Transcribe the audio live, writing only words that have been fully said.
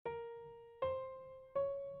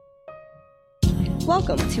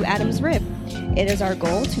Welcome to Adam's Rib. It is our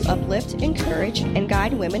goal to uplift, encourage, and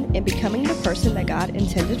guide women in becoming the person that God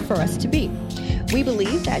intended for us to be. We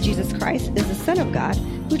believe that Jesus Christ is the Son of God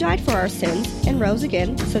who died for our sins and rose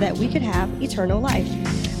again so that we could have eternal life.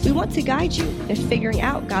 We want to guide you in figuring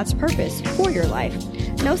out God's purpose for your life.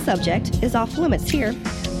 No subject is off limits here.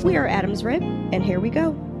 We are Adam's Rib, and here we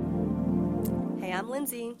go. Hey, I'm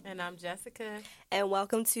Lindsay. And I'm Jessica. And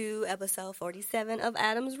welcome to episode 47 of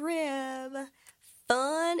Adam's Rib.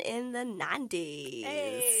 Fun in the 90s.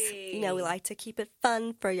 Hey. You know, we like to keep it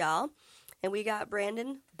fun for y'all. And we got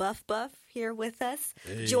Brandon Buff here with us,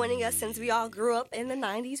 joining us since we all grew up in the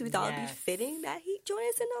 90s. We thought it'd be fitting that he join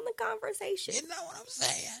us in on the conversation. You know what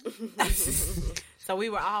I'm saying? So we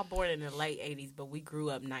were all born in the late 80s, but we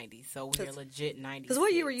grew up 90s. So we're legit 90s. Because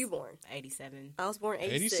what year were you born? 87. I was born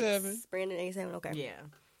 86. 87. Brandon, 87, okay. Yeah.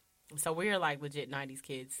 So we're like legit 90s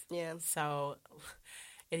kids. Yeah. So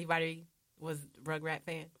anybody was Rugrat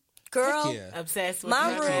fan? Girl, yeah. Obsessed with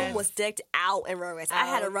my Rugrats? room was decked out in Rugrats. I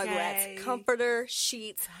had a Okay. Rugrats comforter,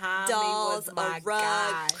 sheets, Tommy dolls, was my a rug,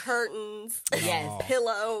 guy. curtains, Yes.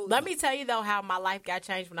 pillows. Let me tell you, though, how my life got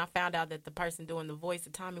changed when I found out that the person doing the voice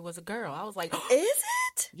of Tommy was a girl. I was like, Is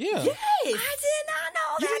it? Yeah. yes. I did not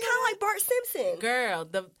know that. Kind of like Bart Simpson. Girl,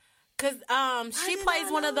 because she did plays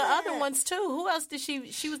not one of the know other that. ones too. Who else did she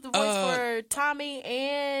was the voice for Tommy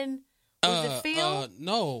and was it Phil?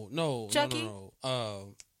 No. Chucky?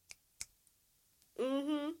 No.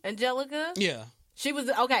 Mm-hmm. Angelica? Yeah. She was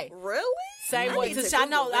okay. Really? Same I voice. need to Cause I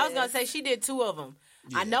know Google I was gonna this. say she did two of them.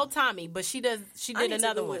 Yeah. I know Tommy, but she did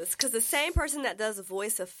another one. Because the same person that does the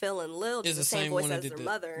voice of Phil and Lil does It's the the same same voice one as that their did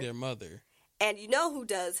mother. their mother. And you know who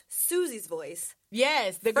does Susie's voice?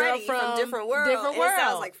 Yes, the Freddie girl from Different World. Different And World. it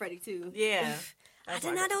sounds like Freddie too. Yeah. I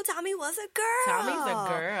did not know Tommy was a girl. Tommy's a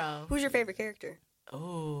girl. Who's your favorite character?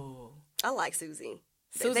 Oh. I like Susie.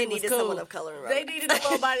 Susie They was needed cool. someone of color in They needed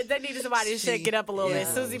somebody. They needed somebody to shake it up a little bit.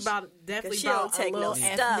 Yeah. Susie definitely she brought don't take a little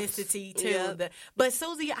no stuff. ethnicity to Yep. But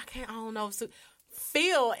Susie, I don't know.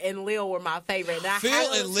 Phil and Lil were my favorite. And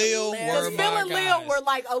Phil and Lil were Phil my and Lil guys. were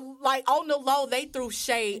like on the low. They threw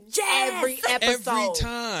shade every episode. Every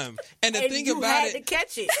time. And the thing you about had it, to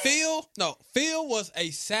catch it. Phil was a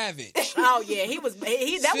savage. Oh yeah, he was. That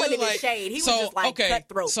Phil, wasn't even like- shade. He was so, just like okay,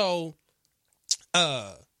 cutthroat. So,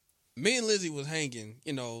 me and Lizzie was hanging,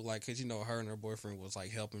 like, because, her and her boyfriend was, like,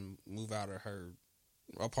 helping move out of her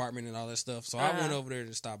apartment and all that stuff. So I went over there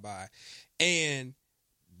to stop by. And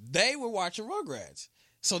they were watching Rugrats.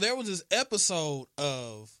 So there was this episode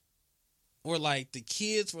where, like, the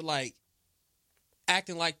kids were, like,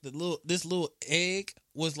 acting like this little egg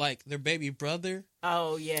was, like, their baby brother.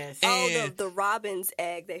 Oh yes. The robin's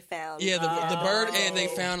egg they found. Yeah, the bird egg they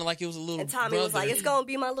found, like, it was a little And Tommy brother. was like, it's going to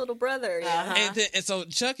be my little brother. Yeah. And so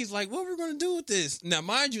Chucky's like, what are we going to do with this? Now,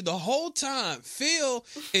 mind you, the whole time, Phil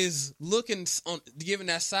is giving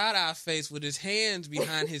that side-eye face with his hands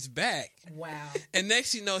behind his back. Wow. And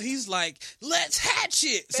next you know, he's like, let's hatch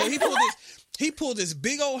it. So he pulled this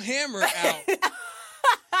big old hammer out.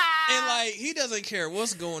 And, like, he doesn't care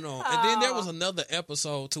what's going on. And then there was another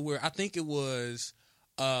episode to where I think it was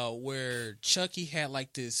where Chucky had,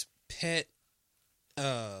 like, this pet He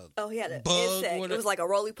had an bug, insect. It was like a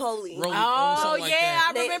roly-poly. Oh something like yeah,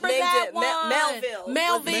 that. I remember Named that it one. Melville.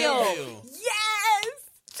 Melville. Yes.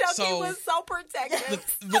 Chucky So- was so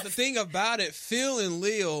protective. But the thing about it, Phil and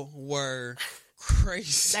Lil were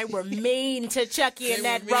crazy. They were mean to Chucky They and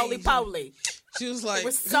that were mean. roly poly. She was They like,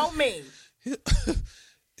 were so mean.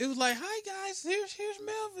 it was like, hi guys, here's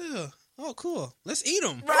Melville. Oh, cool. Let's eat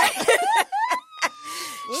him. Right.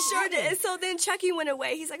 Let's Sure eat did. 'em. And so then Chucky went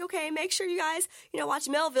away. He's like, okay, make sure you guys, watch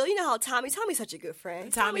Melville. You know how Tommy's such a good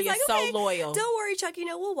friend. Tommy Tommy's is so loyal. Don't worry, Chucky,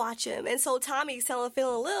 we'll watch him. And so Tommy's telling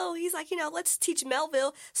Phil and Lil, he's like, let's teach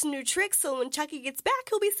Melville some new tricks so when Chucky gets back,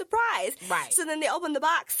 he'll be surprised. Right. So then they open the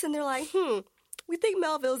box and they're like, we think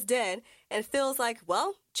Melville's dead. And Phil's like,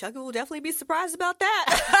 well, Chucky will definitely be surprised about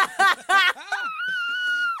that.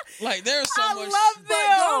 Like, there's so I much. love But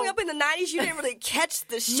them. growing up in the 90s, you didn't really catch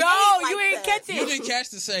the shade. No, like you ain't that. catch it. You didn't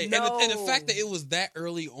catch the say. No. And the fact that it was that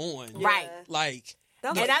early on. Right. Like,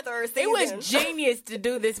 That was And the third it season. was genius to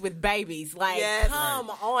do this with babies. Like, Yes.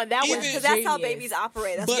 come on, that was Because that's how genius. babies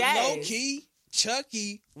operate. That's but Yes. low key,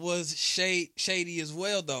 Chucky was shady as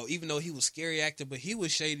well, though. Even though he was scary acting, but he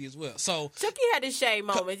was shady as well. So Chucky had his shade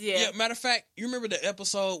moments, yeah. Matter of fact, you remember the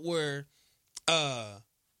episode where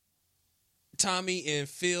Tommy and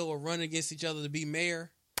Phil were running against each other to be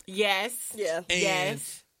mayor? Yes. Yeah. And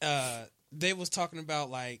Yes. they was talking about,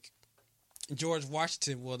 like, George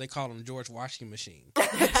Washington. Well, they called him George Washington Machine. So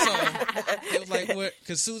it was like, what?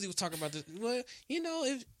 Because Susie was talking about this. Well,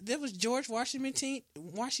 if there was George washing machine,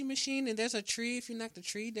 and there's a tree, if you knock the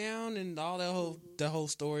tree down, and all the whole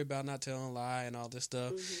story about not telling a lie and all this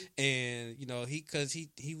stuff, and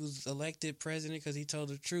he was elected president because he told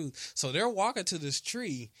the truth. So they're walking to this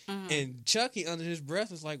tree, and Chucky under his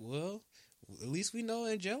breath was like, well, at least we know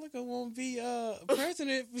Angelica won't be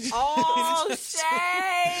president. Oh,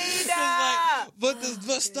 shade! But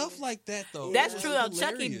stuff like that, though. That's true, though. Hilarious.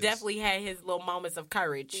 Chucky definitely had his little moments of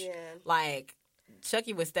courage. Yeah. Like,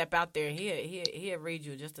 Chucky would step out there and he'd read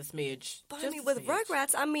you just a smidge. But with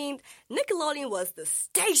Rugrats, Nickelodeon was the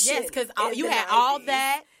station. Yes, because you had 90s. All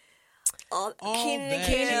that. Kenan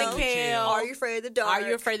and Kel. Are You Afraid of the Dark?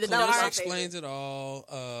 That explains it all.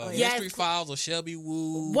 Mystery Files of Shelby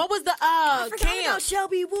Woo. What was the camp? About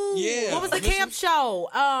Shelby Woo. Yeah. What was the camp show?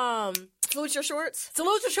 Salute Your Shorts.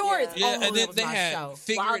 Yeah, and then they had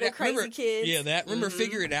Figure It Out. Crazy Kids. Yeah, that. Remember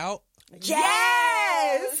Figure It Out?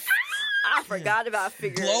 Yes. I forgot about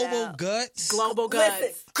Figure It Out. Global Guts.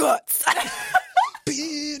 Listen, guts.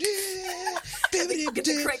 Get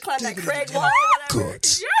the Craig, climb that Craig wall or whatever.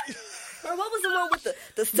 Guts. Or what was the one with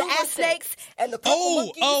the silver snakes and the purple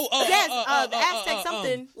monkeys? The Aztec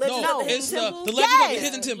something. No, it's the Legends of the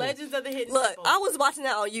Hidden Temple. Legends of the Hidden Look, Temple. I was watching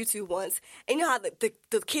that on YouTube once, and you know how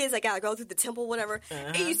the kids that gotta go through the temple, whatever.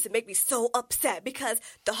 It used to make me so upset because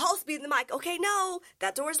the host be in the mic. Okay, no,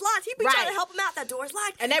 that door's locked. He be trying to help him out. That door's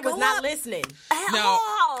locked, and they was not listening at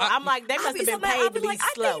all. I'm like, they must have been paid to be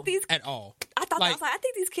slow at all. I thought I was like, I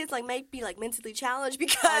think these kids may be mentally challenged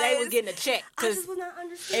because they was getting a check. I just was not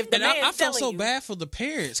understanding. And I felt so bad for the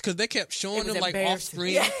parents because they kept showing them off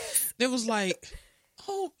screen. Yes. It was like,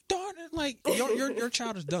 oh darn it, your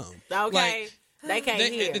child is dumb. Okay, they can't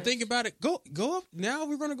hear. To think about it, go up now.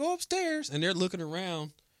 We're gonna go upstairs, and they're looking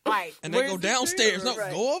around. Right, and they go downstairs. No,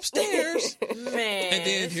 go upstairs. Man, and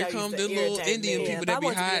then here come the little Indian people that be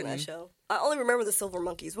hiding. That show. I only remember the silver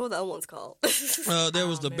monkeys. What were the other ones called? There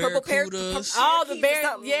was the Barracudas. The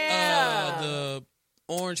bear. Yeah. The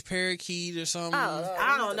orange parakeet or something.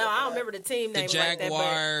 I don't know. I don't remember the team name. The Jaguars.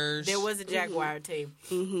 Like that, there was a Jaguar team.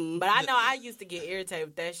 But I know I used to get irritated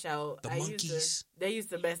with that show. The monkeys. They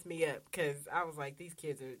used to mess me up because I was like, these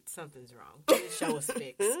kids something's wrong. This show was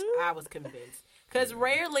fixed. I was convinced. Because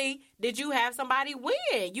rarely did you have somebody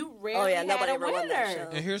win. You rarely had a winner.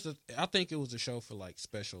 And I think it was a show for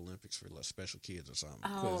Special Olympics for special kids or something.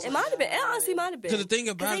 It might have been. It honestly might have been. Because the thing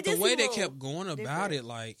about it, the way they kept going about it,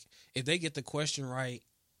 if they get the question right,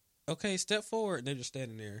 okay, step forward, and they're just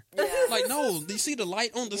standing there. Yeah. No, do you see the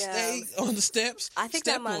light on the stage, on the steps? I think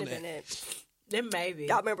that might have been it. Then maybe.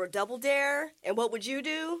 Y'all remember Double Dare and What Would You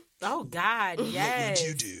Do? Oh, God, yes. What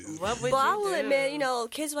would you do? What would I you will do?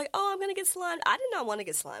 admit, kids were like, oh, I'm going to get slimed. I did not want to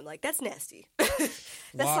get slimed. That's nasty. That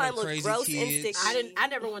slime was gross and sticky. I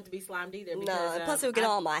never wanted to be slimed either. Because, no, plus it would get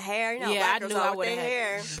all on my hair. I knew I would have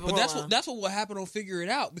hair. But that's what would happen on Figure It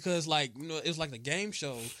Out because, it was like the game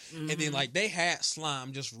show. And then, they had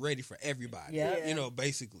slime just ready for everybody. Yeah.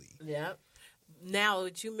 Basically. Yep. Now,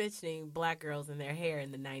 with you mentioning black girls and their hair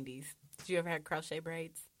in the 90s, did you ever have crochet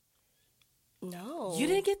braids? No. You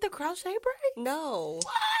didn't get the crochet braid? No.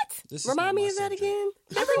 What? Remind me of that again?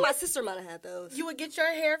 I think my sister might have had those. You would get your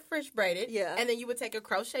hair fresh braided. Yeah. And then you would take a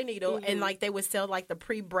crochet needle and they would sell the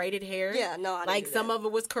pre-braided hair. Yeah, no, I didn't do some of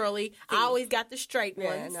it was curly. I always got the straight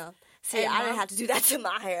ones. Yeah, no. See, I didn't have to do that to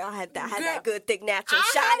my hair. I had that good, thick, natural,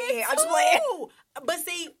 shiny hair. I'm just playing. But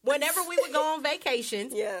see, whenever we would go on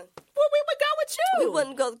vacations, we would go with you. We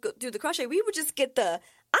wouldn't go do the crochet. We would just get the.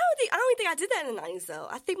 I don't think I did that in the 90s though.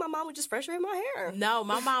 I think my mom would just fresh braid my hair. No,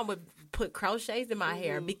 my mom would put crochets in my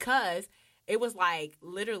hair because it was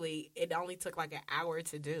literally it only took an hour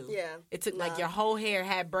to do. Yeah, it took your whole hair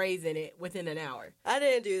had braids in it within an hour. I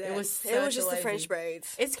didn't do that. It was just the French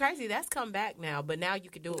braids. It's crazy. That's come back now, but now you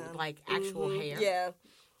can do it with actual hair. Yeah.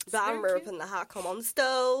 But I remember putting the hot comb on the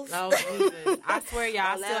stove. Oh, Jesus. I swear, y'all,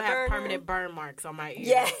 I still have permanent burn marks on my ears.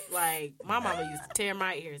 Yes. My mama used to tear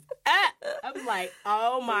my ears. I'm like,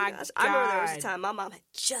 oh, my God. I remember there was a time my mom had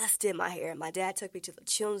just did my hair. My dad took me to the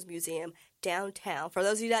Children's Museum downtown. For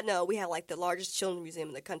those of you that know, we have the largest children's museum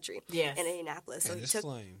in the country. Yes. In Indianapolis. So and it's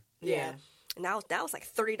flame. Yeah. And that was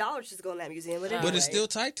 $30 just to go in that museum. But it's still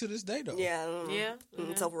tight to this day, though. Yeah.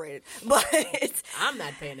 It's overrated. But I'm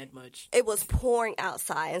not paying that much. It was pouring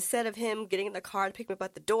outside. Instead of him getting in the car to pick me up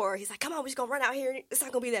at the door, he's like, come on, we're just going to run out here. It's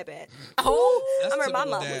not going to be that bad. I remember my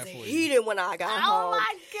mom was heated when I got home. Oh,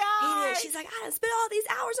 my God. She's like, I done spent all these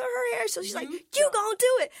hours on her hair. So she's like, you going to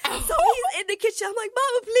do it. So he's in the kitchen. I'm like,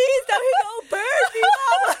 Mama, please don't. He going to burn me,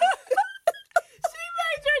 Mama. She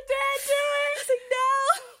made your dad do it. I was like, no.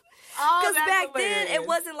 Because back then, it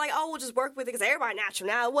wasn't like, oh, we'll just work with it because everybody natural.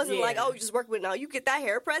 Now, it wasn't like, oh, you just work with it. No, you get that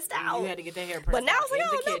hair pressed out. You had to get that hair pressed out. But now it's like,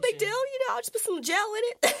 oh, no big deal. I'll just put some gel in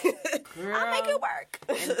it. Girl, I'll make it work.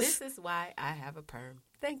 And this is why I have a perm.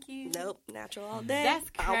 Thank you. Nope, natural all day. That's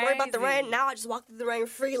crazy. I don't worry about the rain. Now I just walk through the rain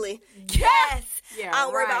freely. Yes. Yeah, I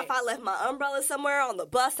don't worry about if I left my umbrella somewhere on the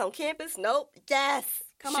bus on campus. Nope. Yes.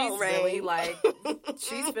 Come on, Rain. Really, like,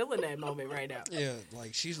 she's feeling that moment right now. Yeah,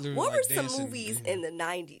 like she's literally What like were dancing. some movies in the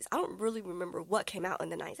 90s? I don't really remember what came out in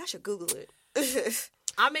the 90s. I should Google it.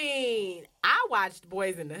 I mean, I watched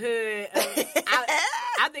Boys in the Hood.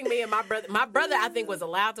 I think me and my brother, I think, was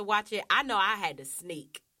allowed to watch it. I know I had to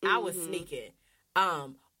sneak. I was sneaking.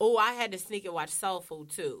 I had to sneak and watch Soul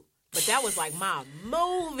Food too. But that was like my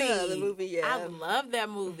movie. The movie, yeah. I love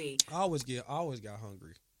that movie. I always got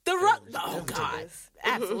hungry. God,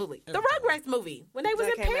 absolutely. The Rugrats movie when they was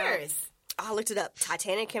in Paris. I looked it up.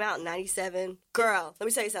 Titanic came out in 97. Girl, let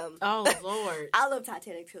me tell you something. Oh, Lord. I love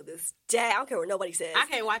Titanic till this day. I don't care what nobody says. I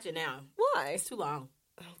can't watch it now. Why? It's too long.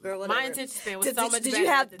 Oh, girl, whatever. My attention span was so much better.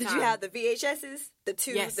 Did you have the VHSs?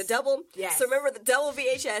 The double? Yes. So remember the double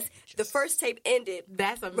VHS? The first tape ended.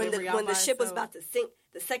 That's a memory when the ship was about to sink.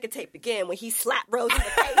 The second tape began when he slapped Rose in the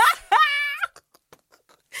face.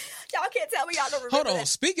 Y'all can't tell me y'all don't remember. Hold on.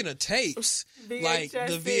 Speaking of tapes, like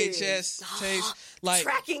the VHS tapes, like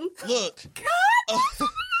tracking. Look,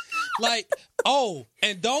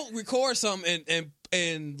 and don't record something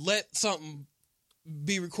and let something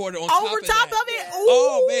be recorded on top of it. Yeah.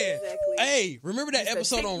 Oh man! Exactly. Hey, remember that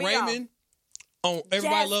episode on Raymond? On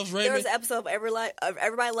Everybody Loves Raymond. There was an episode of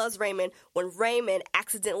Everybody Loves Raymond when Raymond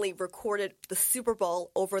accidentally recorded the Super Bowl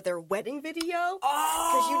over their wedding video.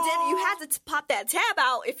 Because you had to pop that tab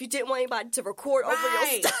out if you didn't want anybody to record over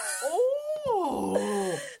your stuff. Oh,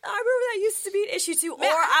 I remember that used to be an issue too.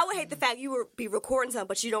 Man, or I would hate the fact you would be recording something,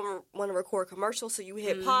 but you don't want to record commercials, so you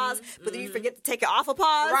hit pause, but then you forget to take it off of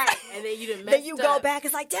pause. Right, and then you didn't mess Then you go back,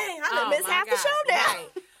 it's like, dang, I done missed half the show now. Right.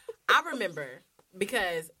 I remember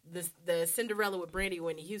because the Cinderella with Brandy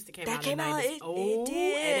Whitney Houston came out in the 90s. It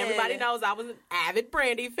did. And everybody knows I was an avid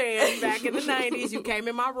Brandy fan back in the 90s. You came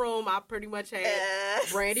in my room, I pretty much had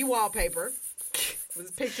Brandy wallpaper.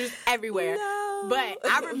 With pictures everywhere. No. But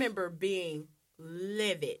I remember being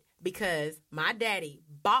livid because my daddy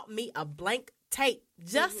bought me a blank tape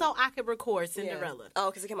just so I could record Cinderella. Oh,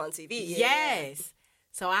 because it came on TV. Yeah. Yes.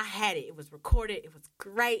 So I had it. It was recorded. It was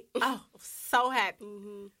great. Oh, I was so happy.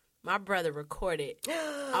 My brother recorded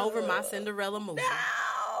over my Cinderella movie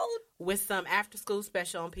with some after-school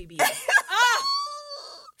special on PBS.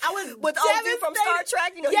 I was with old dude from Star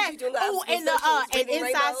Trek, you know, he was doing that. Oh, and inside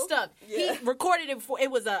Rainbow. stuff. Yeah. He recorded it for.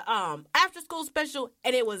 It was a after school special,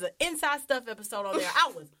 and it was an inside stuff episode on there.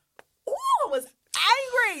 I was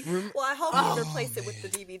angry. Well, I hope you replace it with the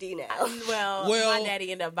DVD now. Well, my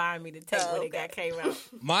daddy ended up buying me the tape when it came out.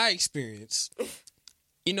 My experience.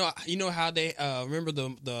 You know how they remember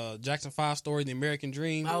the Jackson 5 story, The American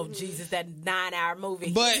Dream? Oh, Jesus, that 9-hour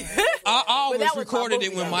movie. But I always recorded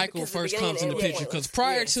it when Michael first comes in the picture. Because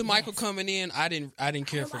prior to Michael coming in, I didn't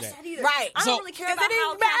care for that. Right. I don't really care about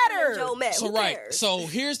how Catherine and Joe met. So So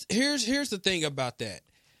here's the thing about that.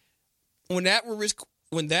 When that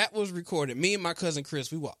was recorded, me and my cousin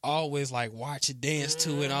Chris, we would always like watch it, dance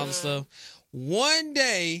to it, and all the stuff. One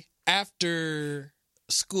day after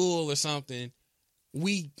school or something,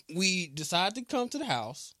 we decided to come to the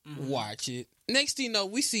house, watch it. Next thing you know,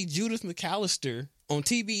 we see Judith McAllister on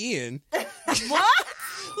TBN. What?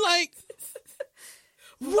 Like,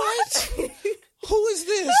 what? Who is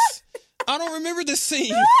this? I don't remember this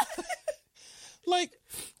scene. Like,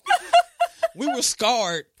 we were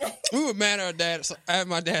scarred. We were mad at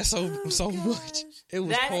my dad so much. It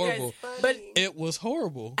was horrible. But it was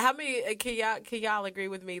horrible. How many can y'all agree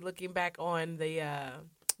with me looking back on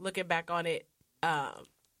it?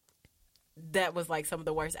 That was like some of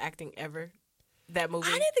the worst acting ever. That movie.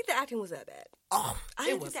 I didn't think the acting was that bad. Oh, I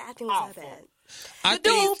didn't think the acting was that bad. The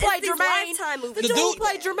dude who played Jermaine. The dude who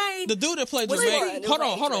played Jermaine. The dude that played Jermaine. Hold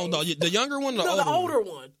on. The younger one or the older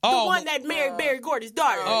one? The one that married Barry Gordy's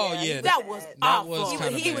daughter. Oh, yeah. That was awful.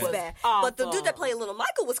 He was bad. But the dude that played Little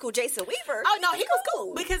Michael was cool, Jason Weaver. Oh, no, he was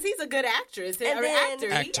cool. Because he's a good actress. And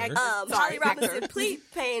then actor. Holly Robinson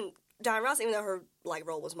playing Diane Ross, even though her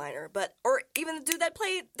role was minor, or even the dude that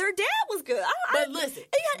played their dad was good. But listen,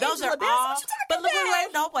 those are all. But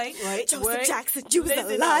wait, Joseph Jackson, you was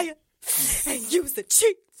a liar, and you was a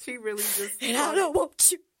cheat. She really just. And I don't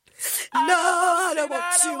want you. No, I don't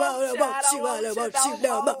want you. I don't want you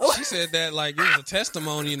no more. She said that like it was a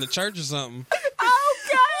testimony in the church or something. Oh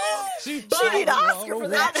God! She need an Oscar for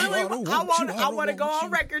that. I want to go on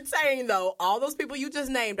record saying though, all those people you just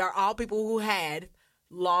named are all people who had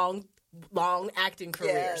long acting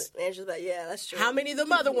careers. Yeah, Angela, yeah, that's true. How many of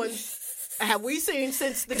them other ones have we seen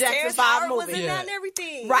since the Jackson Terrence 5 Howard movie? was in that and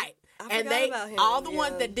everything. Right. I And forgot about him. all the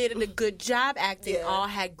ones that did a good job acting all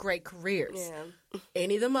had great careers. Yeah.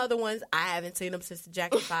 Any of them other ones, I haven't seen them since the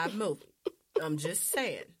Jackson 5 movie. I'm just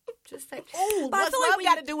saying. Oh, what's love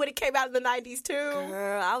got to do when it came out in the 90s too?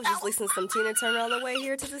 Girl, I was just listening to some Tina Turner on the way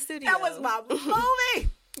here to the studio. That was my movie.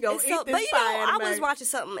 Go eat So, this but I anime. was watching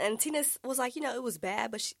something and Tina was like, it was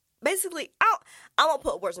bad, but she basically, I won't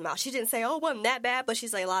put words in her mouth. She didn't say, it wasn't that bad, but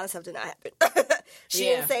she's like, a lot of stuff did not happen. She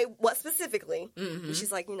didn't say what specifically. Mm-hmm.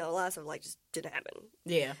 She's like, a lot of stuff just didn't happen.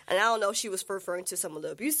 Yeah. And I don't know if she was referring to some of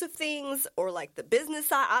the abusive things or like the business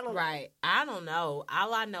side. I don't know. Right. I don't know.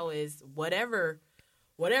 All I know is whatever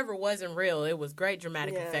wasn't real, it was great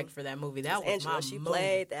dramatic effect for that movie. That was Angela, my she movie.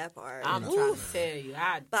 played that part. I'm trying to tell you.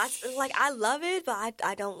 I love it, but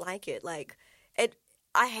I don't like it.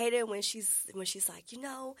 I hate it when she's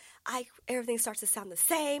like, everything starts to sound the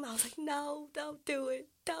same. I was like, no, don't do it.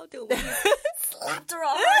 Don't do it. When he slapped her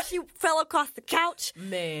on her, she fell across the couch.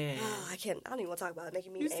 Man. Oh, I don't even want to talk about it.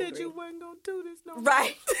 Making me You angry. said you weren't going to do this no more.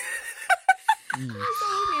 Right.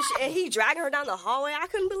 And he dragging her down the hallway. I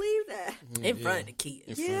couldn't believe that. In front of the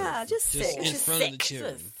kids. Just sick. In Just front sick. of the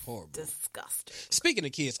children. Horrible. Disgusting. Speaking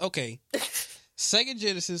of kids, okay. Sega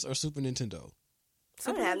Genesis or Super Nintendo?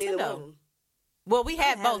 I don't have neither one of them. Well, we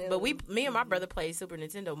had both, but me and my brother played Super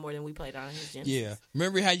Nintendo more than we played on his Genesis. Yeah.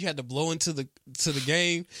 Remember how you had to blow into the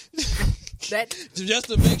game? That just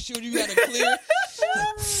to make sure you had a clear.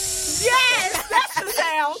 Yes, that's the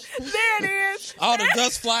sound. There it is. All the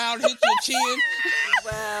dust fly out and hit your chin.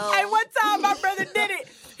 Well, Hey, one time my brother did it.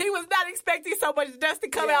 He was not expecting so much dust to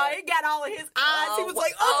come out. It got all in his eyes. He was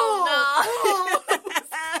like, oh, no. It was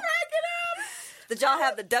cracking up. did y'all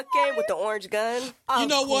have the duck game with the orange gun? You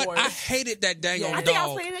know Of what? course. I hated that dang old I think I was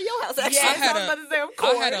dog. playing at your house, actually. Yes, I was about to say, of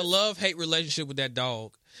course. I had a love-hate relationship with that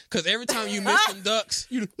dog. Because every time you miss some ducks,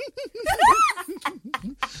 you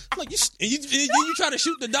try to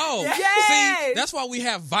shoot the dog. Yes. See, that's why we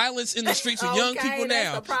have violence in the streets with young people that's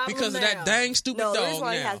now. the problem Because of now. that dang stupid No, the dog reason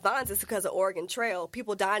why it now. has violence is because of Oregon Trail.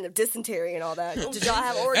 People dying of dysentery and all that. Did y'all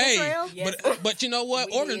have Oregon Hey, Trail? Yes. but you know what?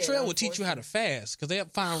 We Oregon did, Trail will teach you how to fast because they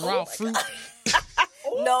find raw fruit.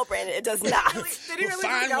 No, Brandon, it does not. Did he really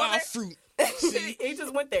Find go wild there? fruit. He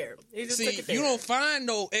just went there. He just took See, it there. you don't find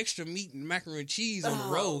no extra meat and macaroni and cheese on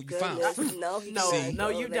the road. You find Goodness. fruit. No, he No, doesn't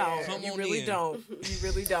no, go you there. don't. Come You on really in. don't. You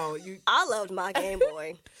really don't. You I loved my Game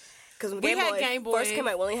Boy. Because when We had Game Game Boy Boy. first came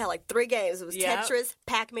out, we only had like 3 games. It was Yep. Tetris,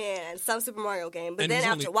 Pac-Man, and some Super Mario game. But And it then was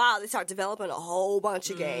after only- a while, they started developing a whole bunch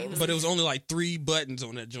of games. But it was only like 3 buttons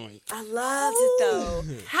on that joint. I loved it though.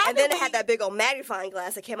 How And did then it we- had that big old magnifying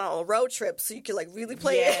glass that came out on road trips, so you could like really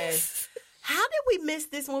play Yes. How did we miss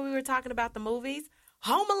this when we were talking about the movies?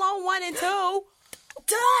 Home Alone 1 and 2.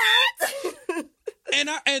 it. And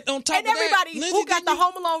on top And of everybody that, Lindsay, who got the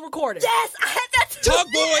Home Alone recorder. Yes, I had that too. Talk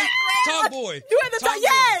boy. You had the Talk boy.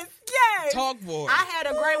 yes. Talk boy. I had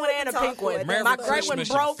a gray one and a Talk pink one. boy. Merry My gray one Christmas,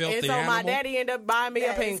 you broke, filthy and so my animal. daddy ended up buying me a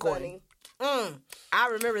That pink is one. funny. I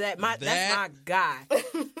remember that. That's my guy.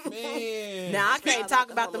 Man. Now I can't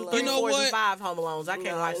talk about them Home 3, You know 4s, what? and 5 Home Alones. I can't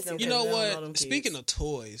No, watch it's them. okay. You know 'cause I don't know them what? kids. Speaking of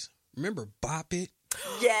toys, remember Bop It?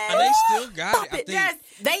 Yes. And they still got it. I think. Yes,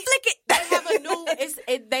 they flick it. They have a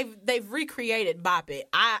new. They've recreated Bop It.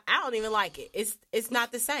 I don't even like it. It's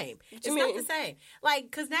not the same. It's you not mean? the same. Like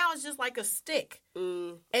because now it's just like a stick,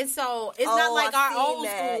 and so it's Oh, not like I've our seen old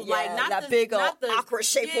that. school. Like Yeah, not that the big old not the awkward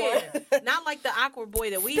shaped one. Not like the awkward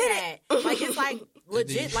boy that we had. Like it's like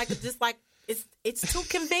legit. Like just like. It's too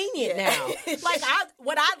convenient now. Like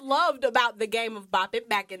what I loved about the game of Bop It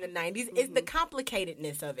back in the 90s is the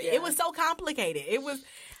complicatedness of it. Yeah. It was so complicated. It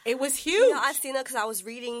was huge. You know, I seen it because I was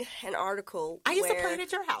reading an article. I used to play it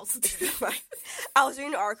at your house. Right. I was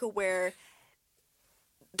reading an article where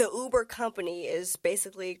the Uber company is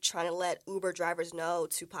basically trying to let Uber drivers know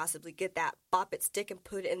to possibly get that Bop It stick and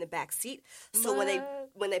put it in the back seat. So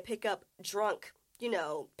when they pick up drunk,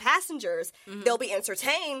 passengers, they'll be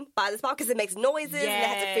entertained by this bop because it makes noises and they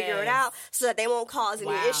have to figure it Yes. out so that they won't cause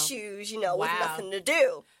any Wow. issues, with Wow. nothing to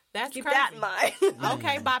do. That's Keep crazy. that in mind.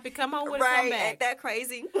 Okay, Boppy, come on with a Right, comeback. ain't that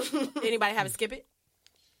crazy? Anybody have a skip it?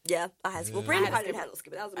 Yeah, I had Skip It. Brandon probably didn't have no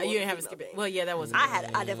Skip It. That was a You didn't more have a female skip it. thing. Well, yeah, that was. I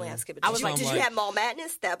definitely have Skip It. I was like, did I'm you like- have Mall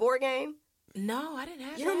Madness, that board game? No, I didn't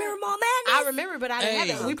have. You that. don't remember Mall Madness? I remember, but I didn't Hey.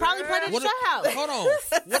 have it. We probably played it at What your house. Hold on.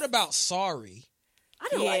 What about Sorry? I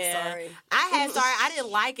didn't like Sorry. I had Sorry. I didn't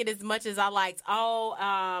like it as much as I liked.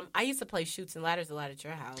 I used to play Shoots and Ladders a lot at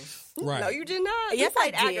your house. Right. No, you did not. Yes, you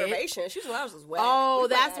played I did. Aggravation. She was when I was wet. Oh, We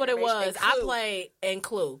played that's what it Aggravation was. and I Clue. played and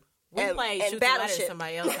Clue. We played Shoot the Light at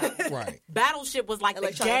somebody else's house. Right. Battleship was like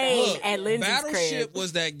the game at Lindsay's Battleship crib.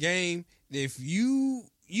 was that game. If you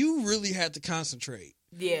really had to concentrate.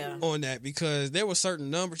 Yeah. On that, because there were certain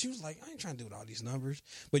numbers. She was like, I ain't trying to do with all these numbers.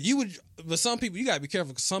 But some people, you got to be careful,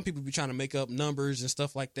 because some people be trying to make up numbers and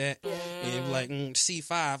stuff like that. And like,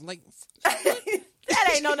 C5. Like,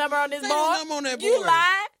 that ain't no number on this board. No number on that board. You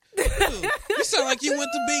lied. Dude, you sound like you went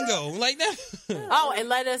to bingo. Like that. Oh, and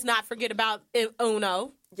let us not forget about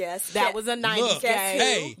Uno. Yes. That was a 90s game.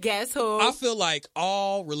 Hey, Guess who? I feel like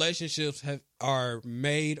all relationships are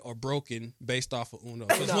made or broken based off of Uno.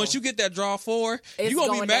 Because once you get that draw 4, you're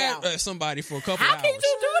going to be mad at somebody for a couple hours. How can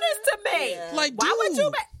you do this to me? Yeah. Like, why would you?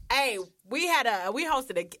 dude. Hey, we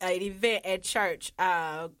hosted an event at church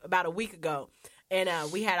about a week ago,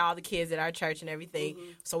 and we had all the kids at our church and everything.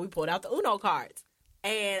 So we pulled out the Uno cards,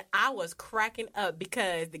 and I was cracking up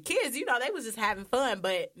because the kids, they was just having fun.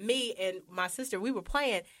 But me and my sister, we were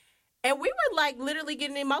playing, and we were like literally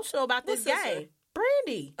getting emotional about this game.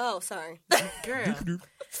 Brandy. Oh, sorry. Girl. But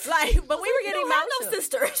we were getting emotional. No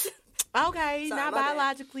sisters. Okay, Sorry, not my bad.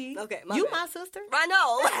 biologically. Okay, you bad. my sister. I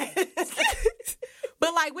know.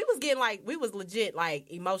 But we was legit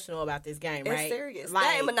emotional about this game, right? It's serious. Like,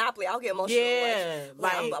 that ain't Monopoly. I'll get emotional. Yeah,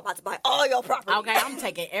 I'm about to buy all your property. Okay, I'm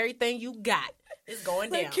taking everything you got. It's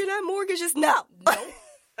going down. Can I mortgage this? No.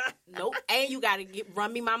 Nope. And you got to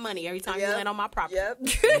run me my money every time you land on my property. Yep.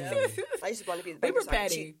 I used to want to be the We were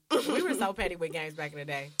petty. We were so petty with games back in the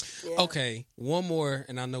day. Yeah. Okay, one more,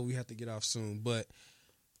 and I know we have to get off soon, but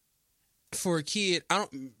for a kid,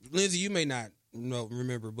 Lindsay, you may not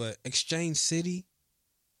remember, but Exchange City.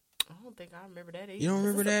 I don't think I remember that either. You don't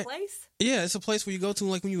remember that? Place? Yeah, it's a place where you go to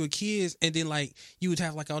like when you were kids, and then like you would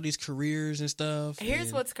have like all these careers and stuff.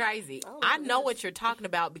 Here's what's crazy. I know what you're talking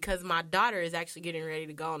about because my daughter is actually getting ready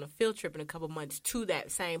to go on a field trip in a couple months to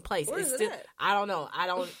that same place. Where is it at? I don't know.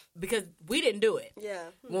 Because we didn't do it. Yeah.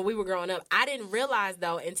 When we were growing up. I didn't realize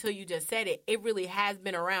though until you just said it. It really has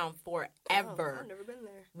been around forever. I've never been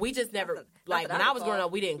there. We just never not when I was growing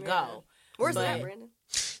up, we didn't go. Where's that, Brandon?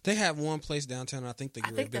 They have one place downtown. I think they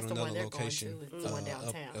have been that's the another one they're location going to. It's the one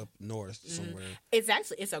downtown. up north somewhere.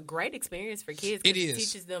 It's a great experience for kids. It is. It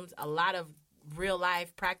teaches them a lot of real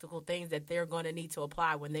life practical things that they're going to need to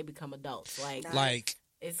apply when they become adults. Like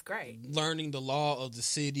it's great. Learning the law of the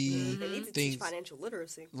city. They need to teach financial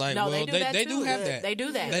literacy. Like, no, well, they do have that. They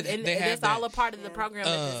do that. They and have it's that. all a part of the program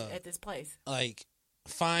at this place. Like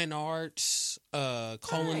fine arts,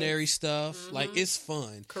 culinary stuff. Like it's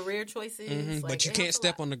fun. Career choices. But you can't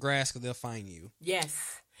step on the grass because they'll fine you.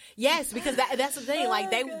 Yes, because that's the thing. Like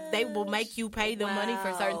they will make you pay them money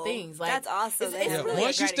for certain things. Like that's awesome. It's really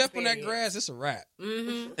once you step experience. on that grass, it's a wrap.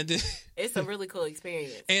 Mm-hmm. And then, it's a really cool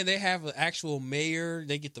experience. And they have an actual mayor.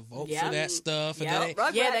 They get to vote for that stuff. And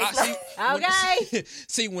Okay.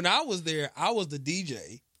 See, when I was there, I was the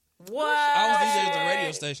DJ. What? I was DJ at the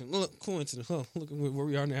radio station. Look, coincidence. Huh? Look at where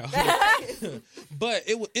we are now. But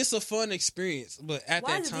it's a fun experience. But at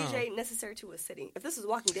Why that time, is a DJ necessary to a city? If this is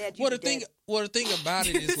Walking Dead, the thing about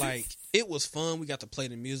it is like it was fun. We got to play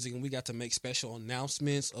the music and we got to make special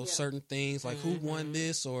announcements of certain things, like who won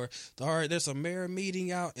this, or all right, there's a mayor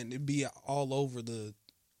meeting out, and it'd be all over the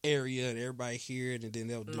area and everybody hear it, and then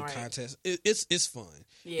they'll do contests. It's fun.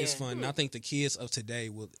 Yeah. It's fun. And I think the kids of today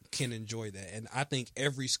can enjoy that, and I think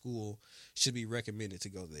every school should be recommended to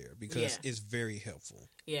go there because it's very helpful.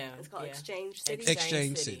 Yeah, it's called Exchange City.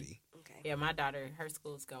 Exchange City. Okay. Yeah, my daughter, her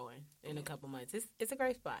school's going in a couple months. It's a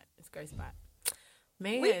great spot. It's a great spot.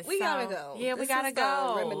 Man, we gotta go. Yeah, we gotta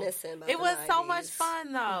go. Reminiscing about it was the so 90s. much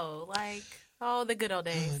fun though. Like, the good old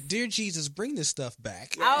days. Dear Jesus, bring this stuff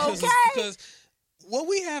back. Okay. Because what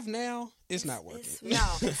we have now is not working. No.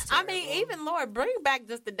 I mean, even Lord, bring back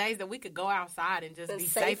just the days that we could go outside and just be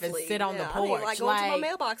safe and sit on the porch. I don't going to my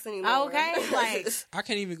mailbox anymore. Okay, like I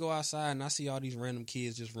can't even go outside and I see all these random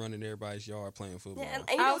kids just running everybody's yard playing football. Yeah, and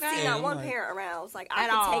you don't see not one parent around. It's like I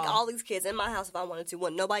could take all these kids in my house if I wanted to.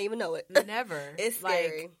 Wouldn't nobody even know it. Never. It's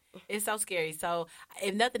scary. It's so scary. So,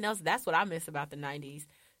 if nothing else, that's what I miss about the 90s.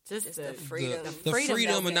 Just the freedom. The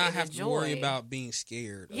freedom and not have to worry about being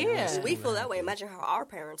scared. Yeah. We feel that way. Imagine how our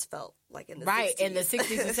parents felt like in the 60s. Right, in the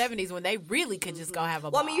 60s and 70s when they really could just go have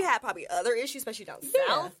a ball. Well, I mean, you had probably other issues, especially down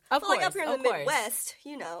south. Of course. Like up here in the Midwest,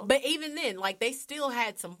 But even then, like, they still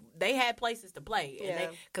had they had places to play. Yeah.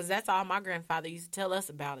 Because that's all my grandfather used to tell us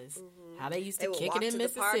about is how they used to kick it in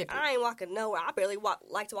Mississippi. I ain't walking nowhere. I barely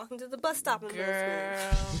like to walk into the bus stop in the Girl,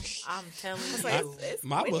 I'm telling you.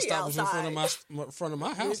 My bus stop was in front of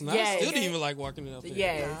my house, and I still didn't even like walking up there.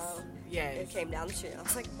 Yes. It came down the street. I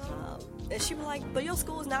was like, Mom. And she was like, but your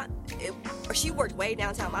school is not... Or she worked way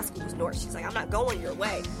downtown. My school was north. She's like, I'm not going your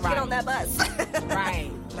way. Get on that bus.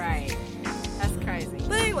 Right. Right. That's crazy.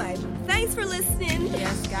 But anyway, thanks for listening.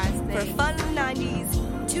 Yes, guys. For Fun in the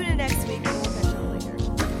 90s. Tune in next week and we'll catch y'all later.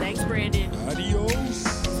 Thanks, Brandon.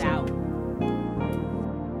 Adios.